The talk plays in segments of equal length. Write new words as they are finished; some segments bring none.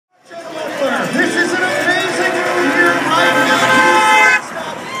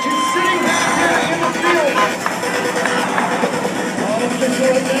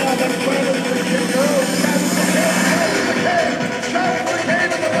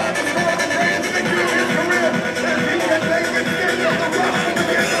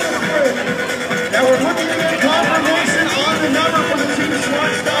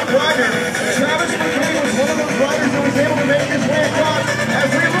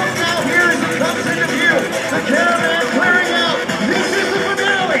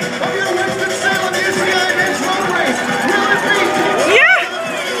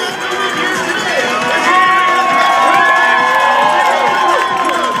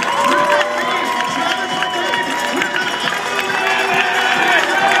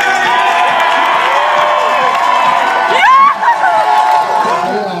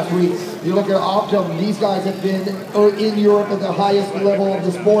watched them. These guys have been in Europe at the highest level of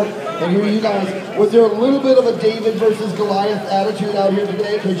the sport. And here you guys, was there a little bit of a David versus Goliath attitude out here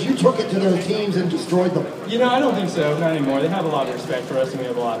today? Because you took it to their teams and destroyed them. You know, I don't think so. Not anymore. They have a lot of respect for us, and we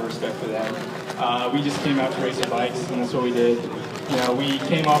have a lot of respect for them. We just came out to race our bikes, and that's what we did. You know, we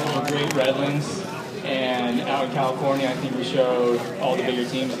came off of a great Redlands, and out in California, I think we showed all the bigger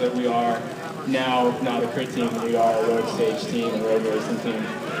teams that we are now not a crit team, we are a road stage team, a road racing team.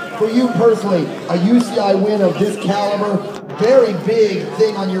 For you personally, a UCI win of this caliber, very big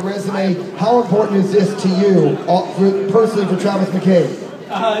thing on your resume. How important is this to you, personally, for Travis McCabe?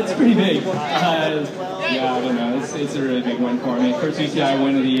 It's pretty big. Yeah, I don't know. It's a really big win for me. First UCI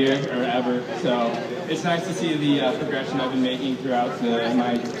win of the year, or ever. So it's nice to see the progression I've been making throughout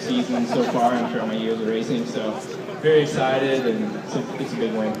my season so far and throughout my years of racing. So very excited, and it's a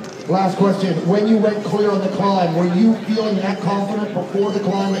big win. Last question. When you went clear on the climb, were you feeling that confident before the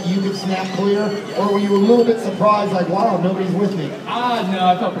climb that you could snap clear? Or were you a little bit surprised, like, wow, nobody's with me? No,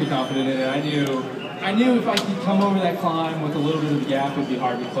 I felt pretty confident in it. I knew if I could come over that climb with a little bit of a gap, it would be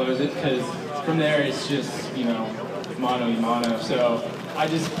hard to close it, because from there it's just, you know, mano a mano. So I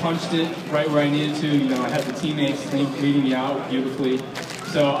just punched it right where I needed to. You know, I had the teammates leading me out beautifully.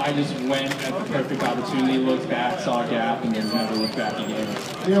 So I just went at the perfect opportunity, looked back, saw a gap, and then never looked back again.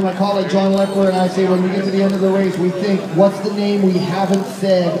 You know, my colleague John Leckler and I say when we get to the end of the race, we think, what's the name we haven't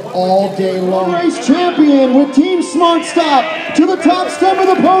said all day long? Race champion with Team Smart Stop to the top step of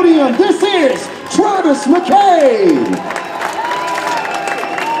the podium. This is Travis McCabe.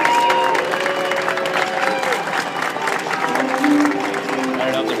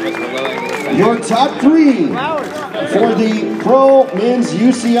 Your top three for the Pro Men's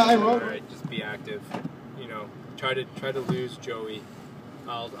UCI Road. Right, just be active. You know, try to lose Joey.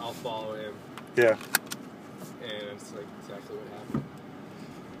 I'll follow him. Yeah. And it's like exactly what happened.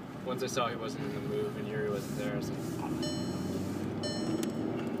 Once I saw he wasn't in the move and Yuri wasn't there, I was like,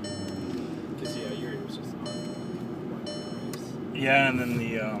 because yeah, Yuri was just on. Yeah, and then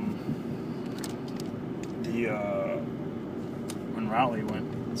when Rowley went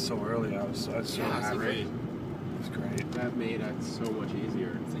so early, I was so happy. Great. It was great. That made it so much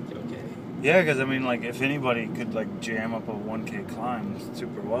easier. It's like, okay. Yeah, because I mean, like, if anybody could like jam up a 1K climb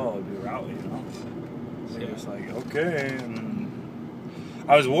super well, it'd be Rowley, you know. So Yeah. it's like, okay, and then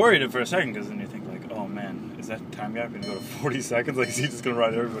I was worried for a second, because then you think like, oh man, is that time gap gonna go to 40 seconds? Like, is he just gonna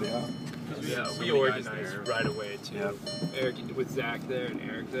ride everybody out? Yeah, we organized right away too. Yep. Eric with Zach there and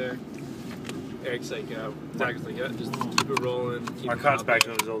Eric there. Eric's like, Zach's like, yeah, just keep it rolling. Keep Marcotte's it back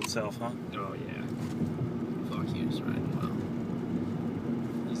to his old self, huh? Oh yeah. Fuck, he was riding well.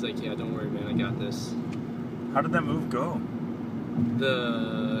 He's like, yeah, don't worry, man, I got this. How did that move go?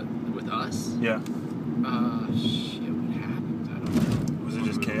 With us? Yeah. Shit, what happened? I don't know. Was it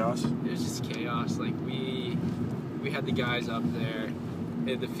just chaos? It was just chaos. Like we had the guys up there,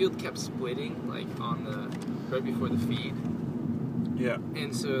 and the field kept splitting, like right before the feed. Yeah.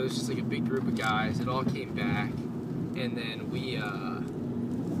 And so it was just like a big group of guys. It all came back, and then we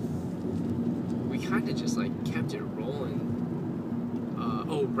kind of just like kept it rolling.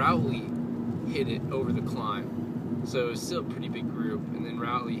 Rowley hit it over the climb, so it was still a pretty big group. And then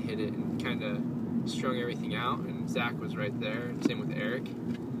Rowley hit it and kind of strung everything out, and Zach was right there, and same with Eric.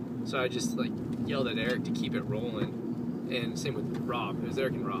 So I just like yelled at Eric to keep it rolling, and same with Rob. It was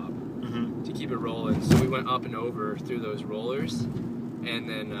Eric and Rob. To keep it rolling. So we went up and over through those rollers, and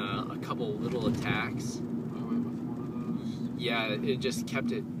then a couple little attacks. Yeah, it just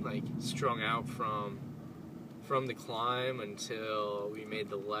kept it like strung out from the climb until we made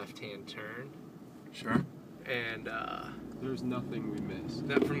the left-hand turn. Sure. And there's nothing we missed.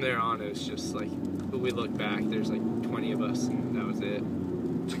 That from there on, it was just like, when we look back, there's like 20 of us, and that was it.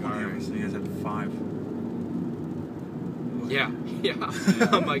 20 of us. You guys had 5. Yeah.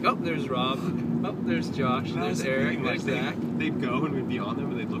 I'm like, oh, there's Rob. Oh, there's Josh. There's Eric. There's Zach. They'd go and we'd be on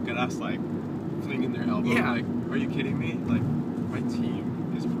them, and they'd look at us like flinging their elbow. Yeah. Like, are you kidding me? Like, my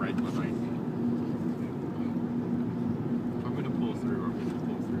team is right behind me. If I'm gonna pull through, I'm gonna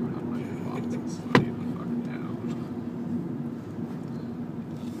pull through and I'm ready to box and lay the fuck down.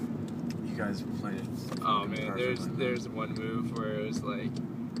 You guys played it. Oh man, there's one move where it was like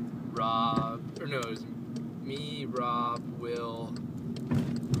it was me, Rob, Will,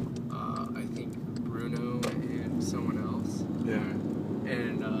 I think Bruno, and someone else. Yeah.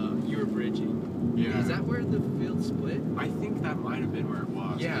 And you were bridging. Yeah. Is that where the field split? I think that might have been where it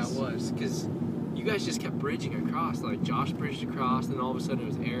was. Yeah, it was, because you guys just kept bridging across. Like, Josh bridged across, and all of a sudden it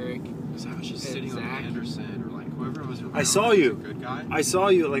was Eric. Because I was just sitting Zach. on Anderson, or like whoever was around. I saw you. Was a good guy. I saw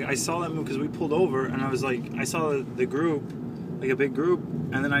that move because we pulled over, and I was like, I saw the group, like a big group,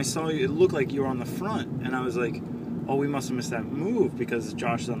 and then I saw you. It looked like you were on the front, and I was like, "Oh, we must have missed that move because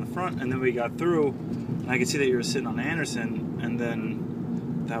Josh is on the front." And then we got through, and I could see that you were sitting on Anderson, and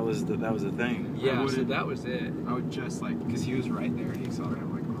then that was the thing. Yeah, so that was it. I would just like, because he was right there and he accelerated.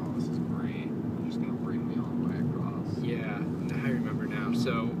 I'm like, oh, this is great. You're just gonna bring me all the way across. Yeah, I remember now.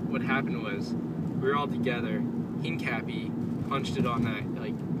 So what happened was, we were all together. He and Cappy punched it on that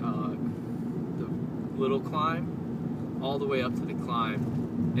like the little climb, all the way up to the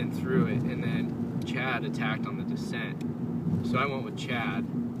climb, and through it. And then Chad attacked on the descent. So I went with Chad,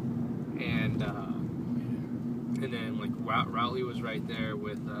 and then like Routley was right there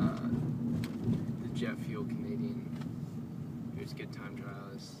with the jet fuel Canadian, who's good time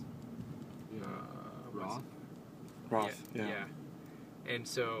trialist. Roth. Yeah. And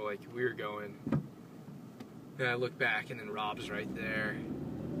so like we were going, and I look back, and then Rob's right there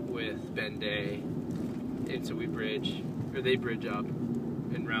with Ben Day, and so they bridge up,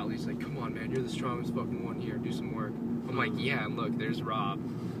 and Routley's like, "Come on, man, you're the strongest fucking one here. Do some work." I'm like, "Yeah," and look, there's Rob.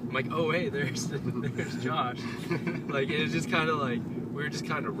 I'm like, "Oh, hey, there's Josh." Like, it was just kind of like, we were just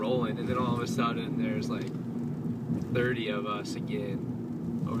kind of rolling, and then all of a sudden, there's like 30 of us again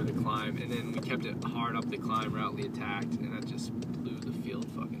over the climb, and then we kept it hard up the climb. Routley attacked, and that just blew the field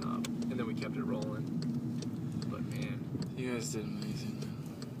fucking up, and then we kept it rolling. But man, You guys did amazing.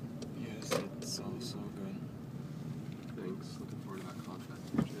 You guys did so good. Thanks. Looking forward to that contract.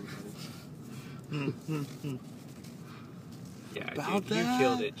 yeah, About dude, you that?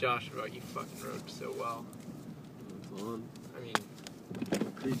 killed it, Joshua. You fucking rode so well. It's on. I mean,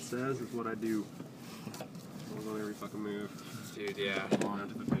 What Creed says is what I do. I'm on every fucking move. dude, yeah. On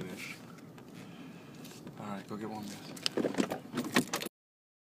to the finish. All right, go get one, guys.